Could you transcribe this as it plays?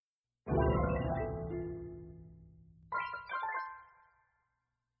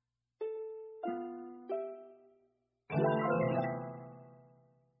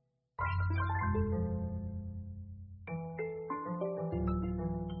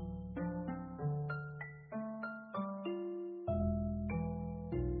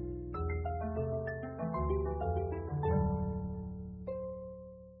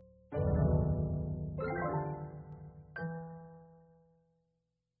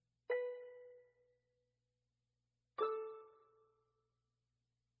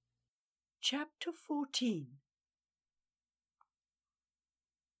Chapter 14.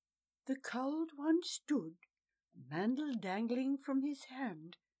 The Cowled One stood, a mandel dangling from his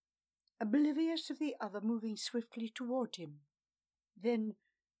hand, oblivious of the other moving swiftly toward him. Then,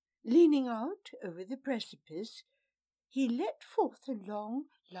 leaning out over the precipice, he let forth a long,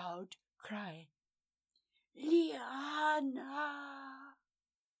 loud cry. "Liana!"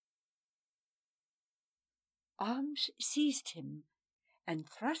 Arms seized him and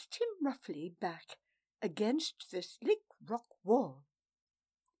thrust him roughly back against the slick rock wall.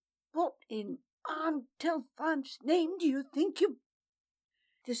 "What in Aunt Telfan's name do you think you—"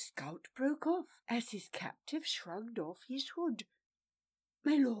 The scout broke off as his captive shrugged off his hood.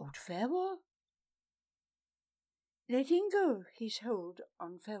 "My Lord Farewell." Letting go his hold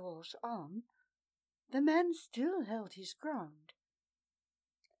on Farewell's arm, the man still held his ground.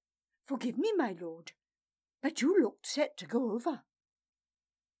 "Forgive me, my lord, but you looked set to go over."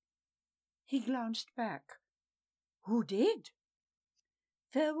 He glanced back. "Who did?"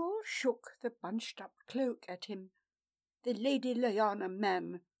 Farewell shook the bunched-up cloak at him. "The Lady Liana,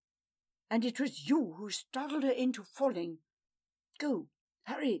 ma'am. And it was you who startled her into falling. Go,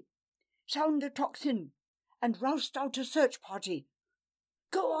 hurry, sound the tocsin, and roust out a search party.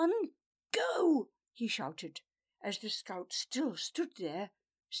 Go on, go!" he shouted, as the scout still stood there,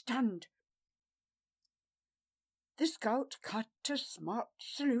 stunned. The scout cut a smart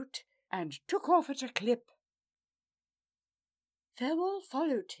salute and took off at a clip. Farewell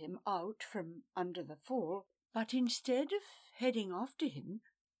followed him out from under the fall, but instead of heading after him,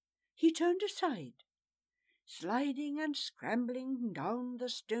 he turned aside, sliding and scrambling down the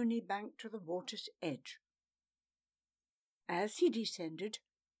stony bank to the water's edge. As he descended,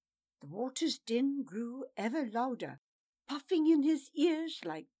 the water's din grew ever louder, puffing in his ears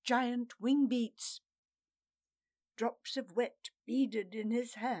like giant wing beats. Drops of wet beaded in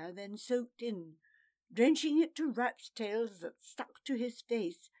his hair, then soaked in, drenching it to rats' tails that stuck to his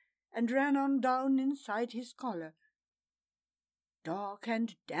face and ran on down inside his collar. Dark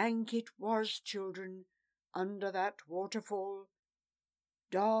and dank it was, children, under that waterfall,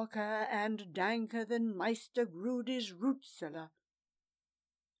 darker and danker than Meister Grudy's root cellar.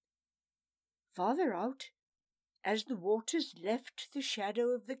 Farther out, as the waters left the shadow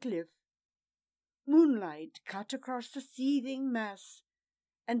of the cliff, moonlight cut across the seething mass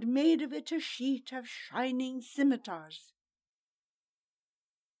and made of it a sheet of shining scimitars.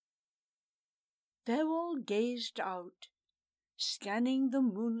 Farewell gazed out, scanning the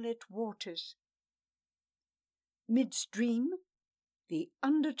moonlit waters. Midstream, the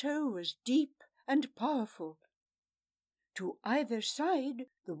undertow was deep and powerful. To either side,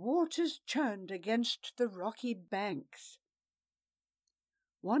 the waters churned against the rocky banks.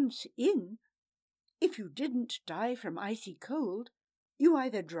 Once in, if you didn't die from icy cold, you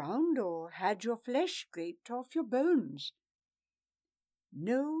either drowned or had your flesh scraped off your bones.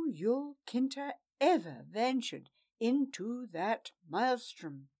 No Yul Kinta ever ventured into that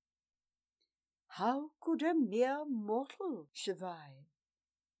maelstrom. How could a mere mortal survive?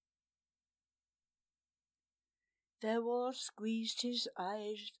 Farewell squeezed his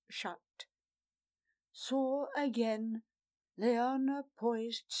eyes shut, saw again Liana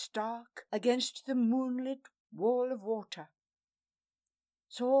poised stark against the moonlit wall of water,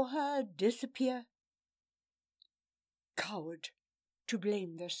 saw her disappear. Coward to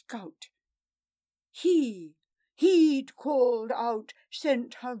blame the scout. He'd called out,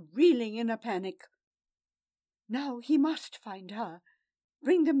 sent her reeling in a panic. Now he must find her,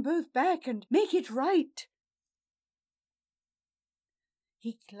 bring them both back and make it right.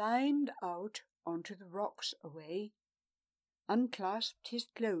 He climbed out onto the rocks away, unclasped his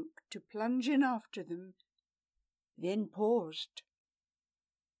cloak to plunge in after them, then paused.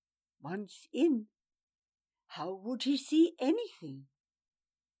 Once in, how would he see anything?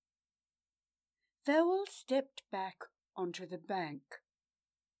 Farewell stepped back onto the bank.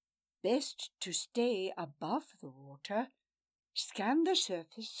 Best to stay above the water, scan the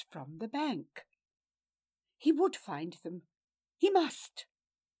surface from the bank. He would find them. He must.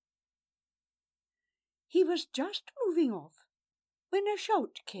 He was just moving off when a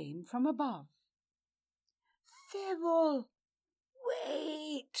shout came from above. "Farewell,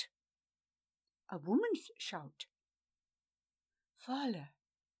 wait!" A woman's shout. Fala.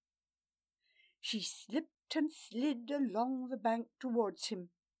 She slipped and slid along the bank towards him.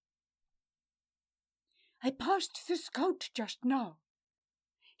 "I passed the scout just now.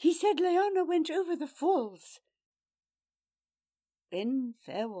 He said Liana went over the falls." When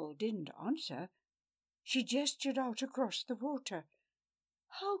Farewell didn't answer, she gestured out across the water.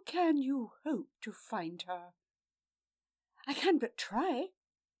 "How can you hope to find her?" "I can but try."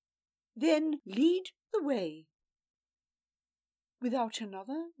 then lead the way." Without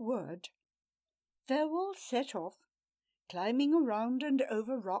another word, Farewell set off, climbing around and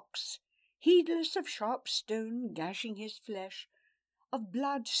over rocks, heedless of sharp stone gashing his flesh, of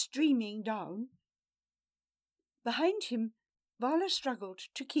blood streaming down. Behind him, Vala struggled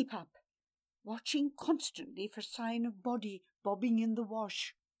to keep up, watching constantly for sign of body bobbing in the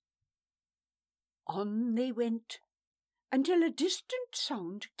wash. On they went, until a distant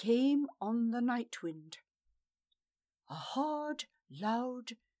sound came on the night wind. A hard,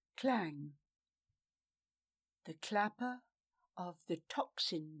 loud clang. The clapper of the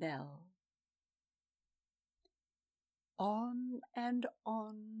tocsin bell. On and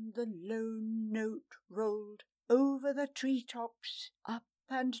on the lone note rolled over the tree-tops, up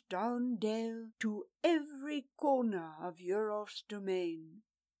and down dale, to every corner of Eurof's domain.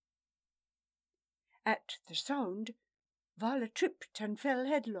 At the sound, Vala tripped and fell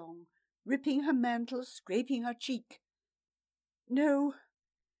headlong, ripping her mantle, scraping her cheek. "No,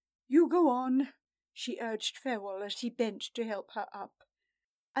 you go on," she urged Farewell as he bent to help her up.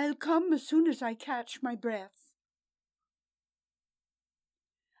 "I'll come as soon as I catch my breath."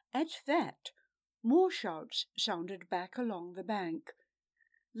 At that, more shouts sounded back along the bank.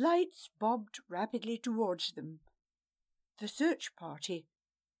 Lights bobbed rapidly towards them. The search party,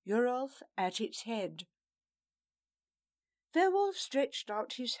 Eurolf at its head. Farewell stretched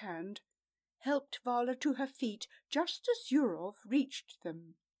out his hand, helped Vala to her feet just as Eurolf reached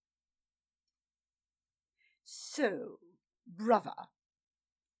them. "So, brother."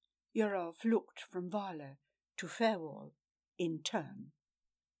 Eurolf looked from Vala to Farewell in turn.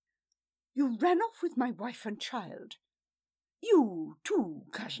 "You ran off with my wife and child. You too,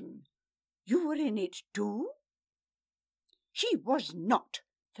 cousin. You were in it too?" "She was not,"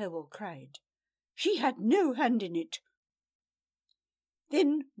 Farewell cried. "She had no hand in it."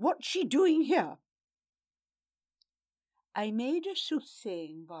 "Then what's she doing here?" "I made a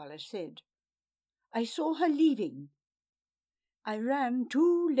soothsaying," Vala said. "I saw her leaving. I ran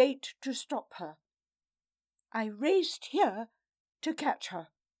too late to stop her. I raced here to catch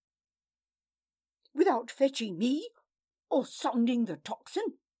her." "Without fetching me, or sounding the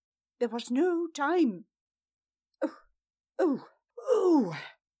tocsin? There was no time." Oh!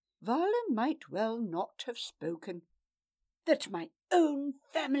 Vala might well not have spoken. "That my own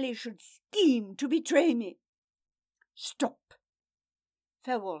family should scheme to betray me." "Stop!"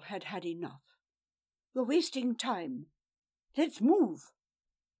 Farewell had had enough. "You're wasting time. Let's move."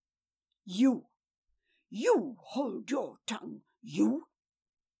 You hold your tongue, you.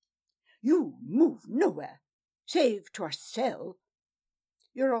 You move nowhere, save to a cell."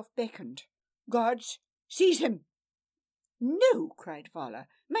 Eurolf beckoned. "Guards, seize him." "No," cried Vala.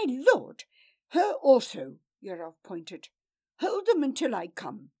 "My lord." "Her also," Eurolf pointed. "Hold them until I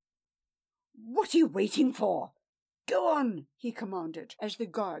come." "What are you waiting for? Go on," he commanded, as the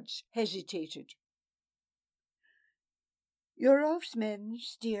guards hesitated. Eurolf's men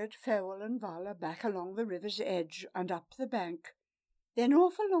steered Farewell and Vala back along the river's edge and up the bank, then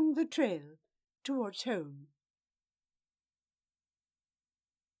off along the trail towards home.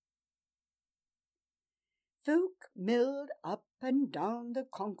 Folk milled up and down the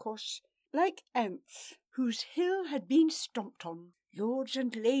concourse like ants whose hill had been stomped on, lords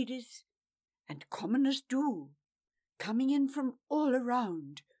and ladies, and commoners too, coming in from all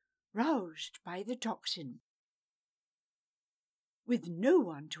around, roused by the tocsin. With no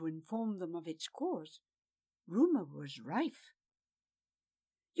one to inform them of its cause, rumour was rife.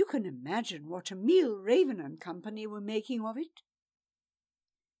 You can imagine what a meal Raven and company were making of it.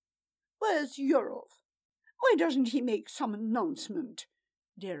 "Where's Eurolf? Why doesn't he make some announcement?"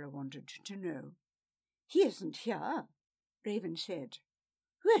 Dara wanted to know. "He isn't here," Raven said.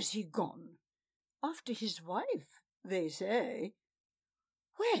 "Where's he gone?" "After his wife, they say."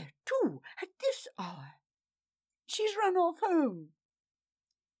 "Where to, at this hour?" "She's run off home."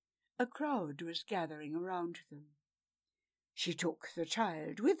 A crowd was gathering around them. "She took the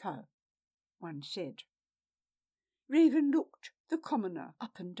child with her," one said. Raven looked the commoner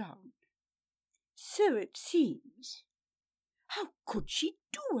up and down. "So it seems. How could she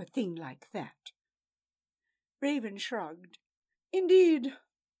do a thing like that?" Raven shrugged. "Indeed,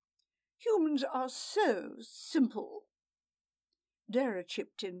 humans are so simple." Dara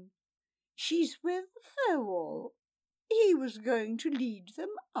chipped in. "She's with Farewell. He was going to lead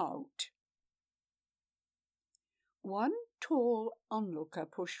them out." One tall onlooker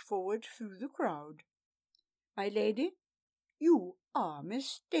pushed forward through the crowd. "My lady, you are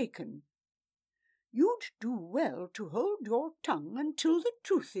mistaken. You'd do well to hold your tongue until the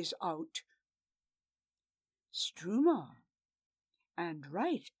truth is out." "Struma, and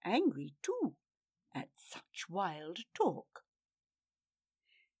right angry too, at such wild talk.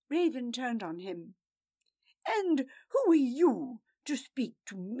 Raven turned on him. "And who are you to speak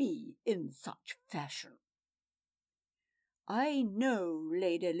to me in such fashion?" "I know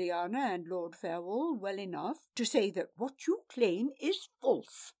Lady Lyanna and Lord Farewell well enough to say that what you claim is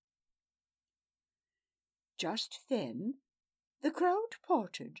false." Just then the crowd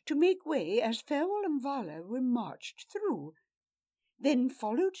parted to make way as Farewell and Vala were marched through, then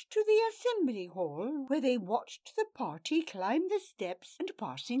followed to the assembly hall, where they watched the party climb the steps and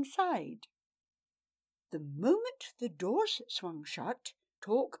pass inside. The moment the doors swung shut,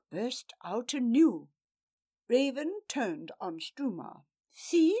 talk burst out anew. Raven turned on Struma.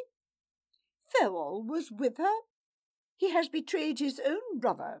 "See, Farewell was with her. He has betrayed his own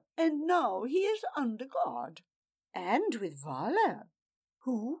brother, and now he is under guard. And with Vala.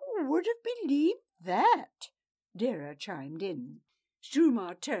 Who would have believed that?" Dara chimed in.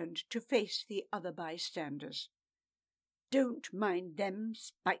 Struma turned to face the other bystanders. "Don't mind them,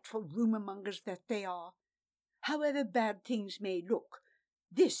 spiteful rumour-mongers that they are. However bad things may look,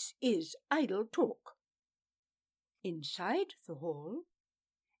 this is idle talk." Inside the hall,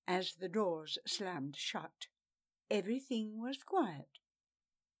 as the doors slammed shut, everything was quiet.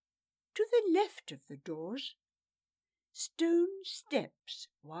 To the left of the doors, stone steps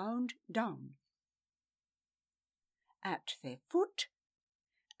wound down. At their foot,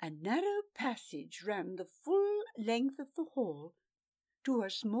 a narrow passage ran the full length of the hall to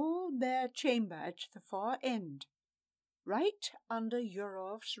a small bare chamber at the far end, right under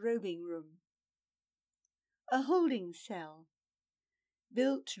Yurov's robing room. A holding cell,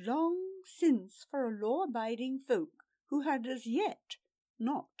 built long since for a law-abiding folk who had as yet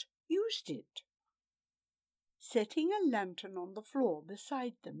not used it. Setting a lantern on the floor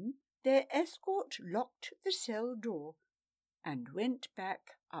beside them, their escort locked the cell door and went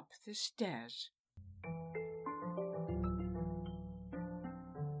back up the stairs.